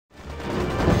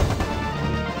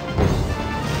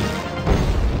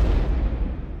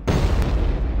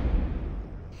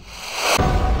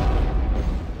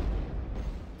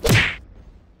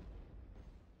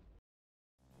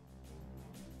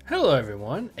Hello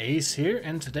everyone, Ace here,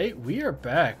 and today we are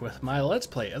back with my Let's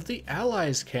Play of the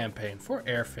Allies campaign for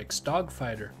Airfix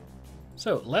Dogfighter.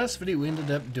 So, last video we ended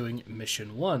up doing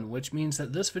Mission 1, which means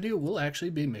that this video will actually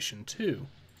be Mission 2.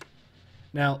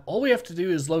 Now, all we have to do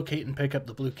is locate and pick up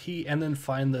the blue key and then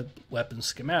find the weapon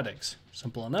schematics.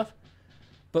 Simple enough.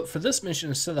 But for this mission,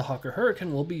 instead of the Hawker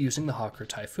Hurricane, we'll be using the Hawker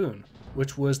Typhoon,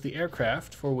 which was the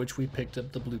aircraft for which we picked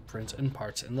up the blueprints and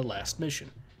parts in the last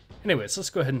mission. Anyways, let's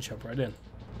go ahead and jump right in.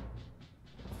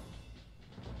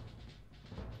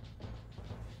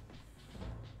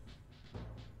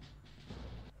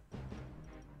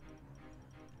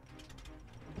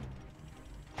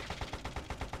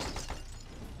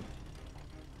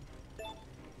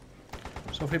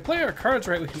 So if we play our cards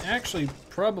right, we can actually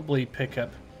probably pick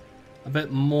up a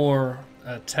bit more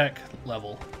tech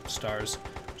level stars,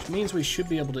 which means we should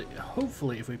be able to,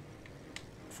 hopefully, if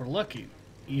we're lucky,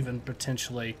 even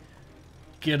potentially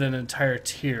get an entire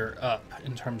tier up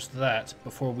in terms of that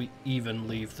before we even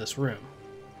leave this room.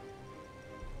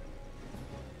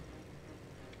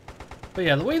 But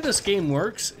yeah, the way this game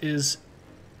works is,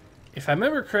 if I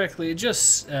remember correctly, it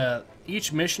just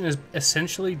each mission is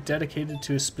essentially dedicated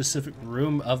to a specific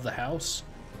room of the house.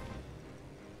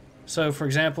 So, for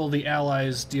example, the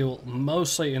Allies deal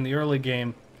mostly in the early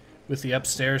game with the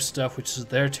upstairs stuff, which is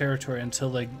their territory,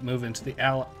 until they move into the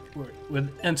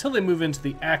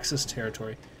Axis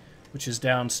territory, which is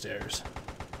downstairs.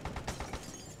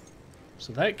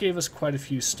 So that gave us quite a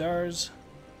few stars.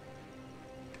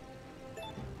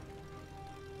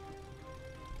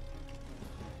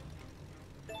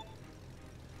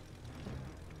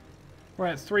 We're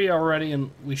at 3 already,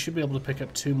 and we should be able to pick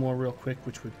up 2 more real quick,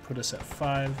 which would put us at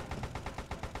 5.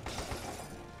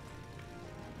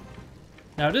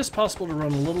 Now, it is possible to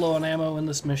run a little low on ammo in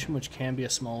this mission, which can be a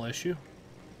small issue.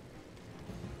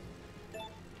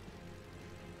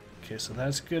 Okay, so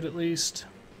that's good at least.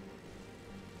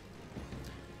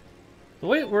 The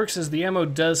way it works is the ammo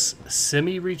does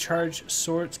semi-recharge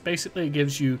sorts. Basically, it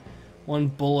gives you 1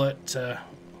 bullet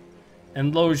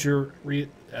and lowers your rate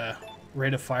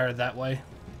of fire that way.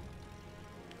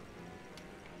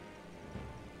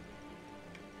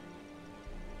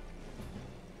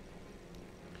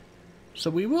 So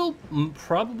we will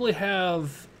probably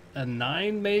have a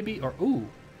 9 maybe, or ooh,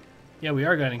 yeah, we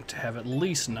are going to have at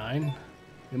least 9.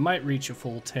 We might reach a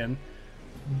full 10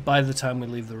 by the time we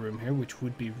leave the room here, which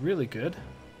would be really good.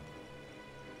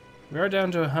 We are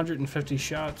down to 150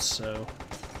 shots, so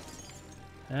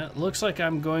it looks like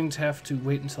I'm going to have to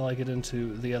wait until I get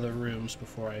into the other rooms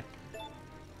before I...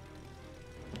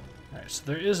 Alright, so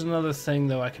there is another thing,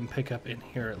 though, I can pick up in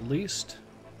here at least.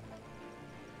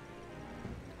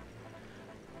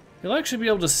 You'll actually be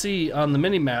able to see on the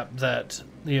mini-map that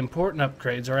the important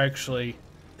upgrades are actually...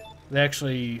 They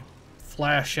actually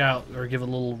flash out or give a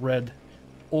little red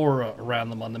aura around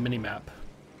them on the mini-map.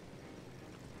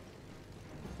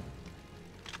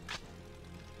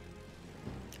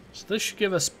 So this should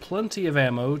give us plenty of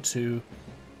ammo to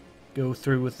go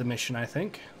through with the mission, I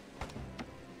think.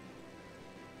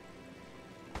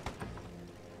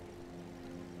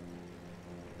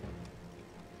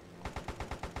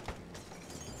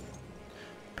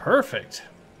 Perfect.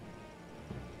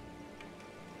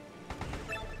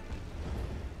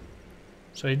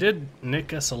 So he did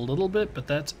nick us a little bit, but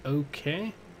that's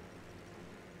okay.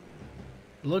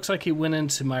 It looks like he went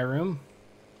into my room.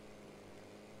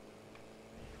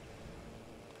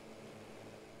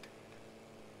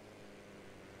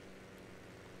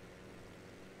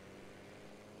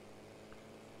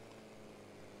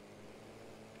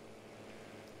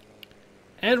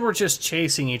 And we're just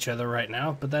chasing each other right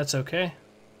now, but that's okay.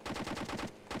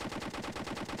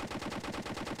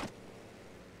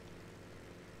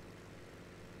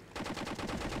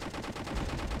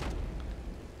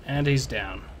 And he's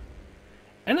down.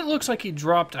 And it looks like he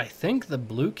dropped, I think, the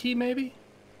blue key, maybe?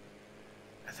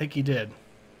 I think he did.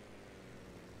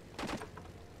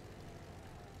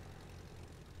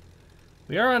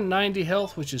 We are on 90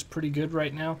 health, which is pretty good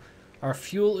right now. Our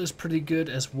fuel is pretty good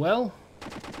as well.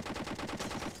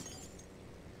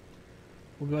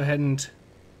 We'll go ahead and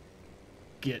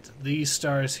get these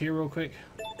stars here real quick.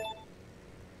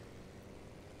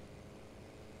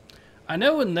 I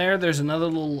know in there's another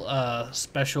little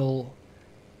special...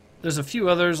 There's a few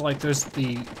others, like there's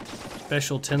the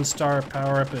special 10-star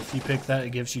power-up. If you pick that,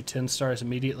 it gives you 10 stars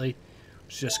immediately,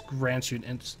 which just grants you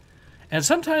an and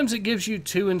sometimes it gives you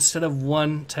 2 instead of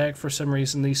 1 tech for some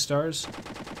reason, these stars.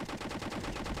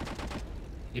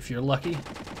 If you're lucky.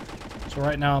 So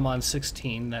right now I'm on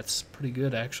 16. That's pretty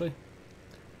good, actually.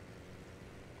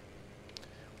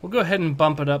 We'll go ahead and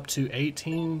bump it up to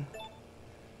 18.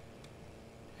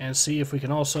 and see if we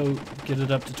can also get it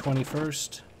up to 20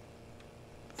 first.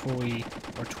 Before we,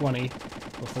 or 20,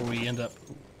 before we end up...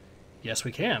 Yes,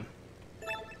 we can.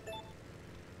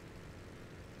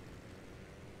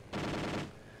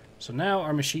 So now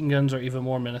our machine guns are even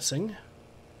more menacing.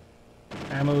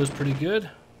 Ammo is pretty good.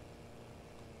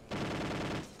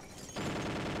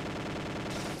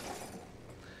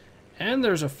 And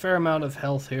there's a fair amount of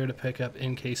health here to pick up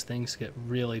in case things get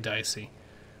really dicey.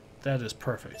 That is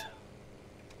perfect.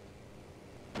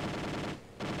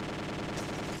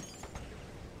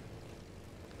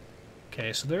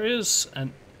 Okay, so there is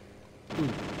an... Ooh.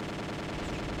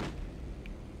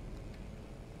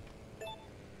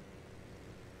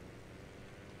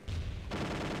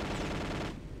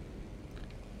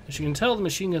 As you can tell, the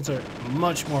machine guns are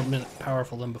much more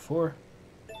powerful than before.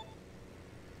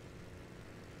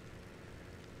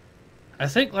 I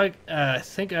think,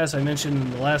 as I mentioned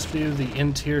in the last video, the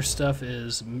N-tier stuff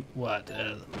is, what,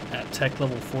 at tech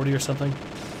level 40 or something?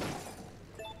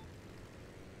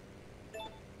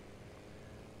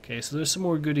 Okay, so there's some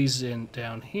more goodies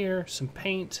down here. Some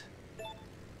paint.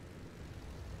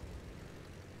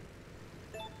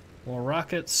 More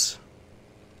rockets.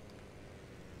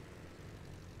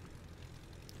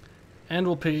 And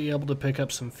we'll be able to pick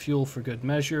up some fuel for good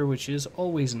measure, which is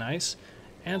always nice.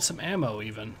 And some ammo,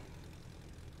 even.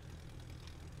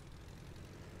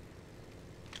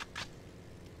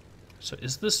 So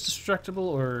is this destructible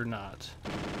or not?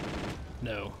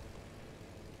 No.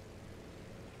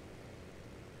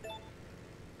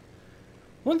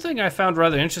 One thing I found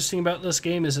rather interesting about this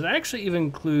game is it actually even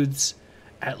includes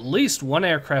at least one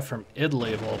aircraft from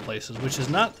Italy, of all places, which is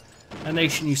not a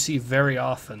nation you see very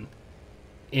often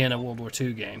in a World War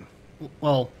II game.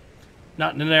 Well,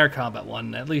 not in an air combat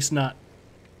one, at least not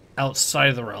outside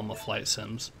of the realm of flight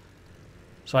sims.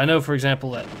 So I know, for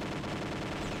example,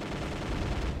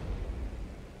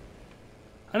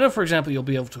 you'll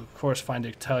be able to, of course, find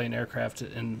Italian aircraft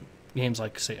in games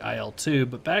like, say, IL-2,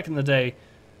 but back in the day,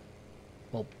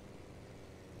 well,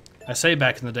 I say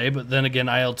back in the day, but then again,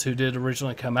 IL-2 did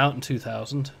originally come out in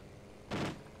 2000.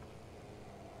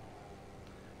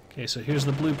 Okay, so here's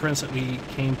the blueprints that we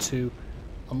came to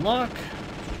unlock.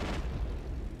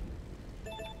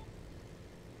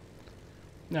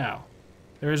 Now,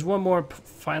 there is one more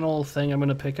final thing I'm going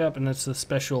to pick up, and that's the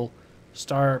special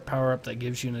star power-up that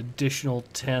gives you an additional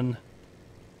 10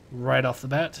 right off the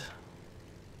bat.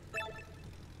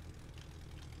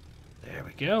 There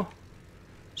we go.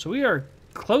 So we are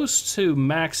close to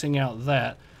maxing out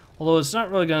that, although it's not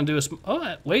really going to do us...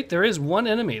 Oh, wait, there is one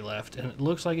enemy left, and it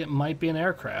looks like it might be an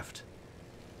aircraft.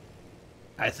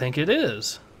 I think it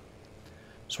is.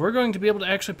 So we're going to be able to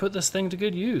actually put this thing to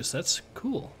good use. That's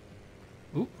cool.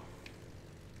 Oop.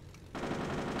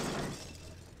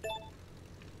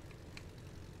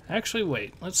 Actually,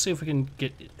 wait. Let's see if we can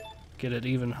get it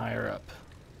even higher up.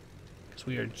 Because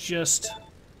we are just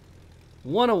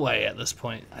one away at this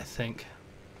point, I think.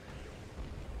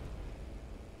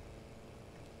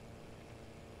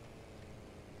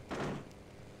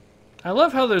 I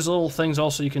love how there's little things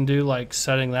also you can do, like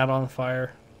setting that on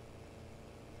fire.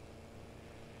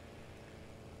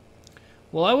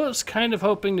 Well, I was kind of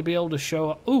hoping to be able to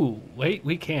show... Ooh, wait,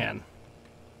 we can.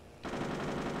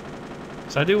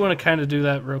 So I do want to kind of do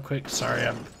that real quick. Sorry,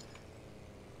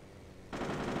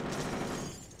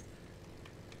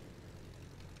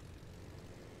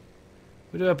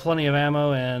 we do have plenty of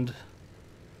ammo, and...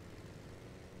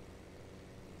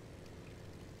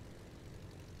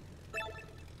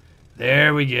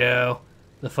 There we go.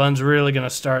 The fun's really going to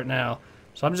start now.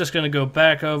 So I'm just going to go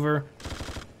back over.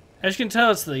 As you can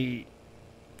tell, it's the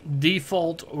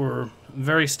default or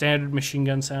very standard machine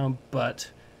gun sound, but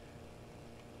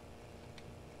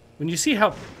when you see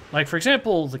how, like, for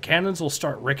example, the cannons will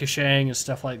start ricocheting and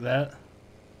stuff like that,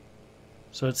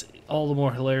 so it's all the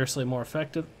more hilariously more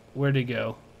effective. Where'd he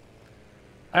go?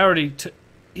 I already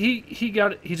he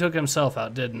took himself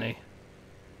out, didn't he?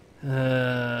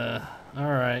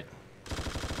 Alright.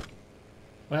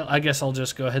 Well, I guess I'll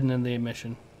just go ahead and end the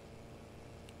mission.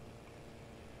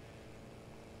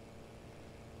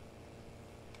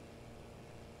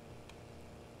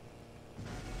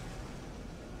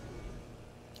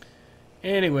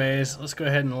 Anyways, let's go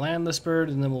ahead and land this bird,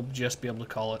 and then we'll just be able to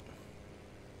call it.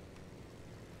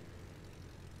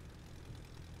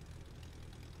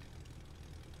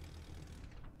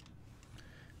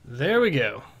 There we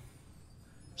go.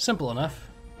 Simple enough.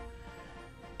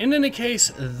 In any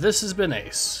case, this has been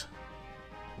Ace.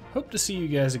 Hope to see you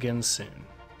guys again soon.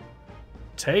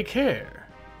 Take care.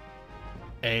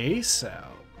 Ace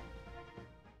out.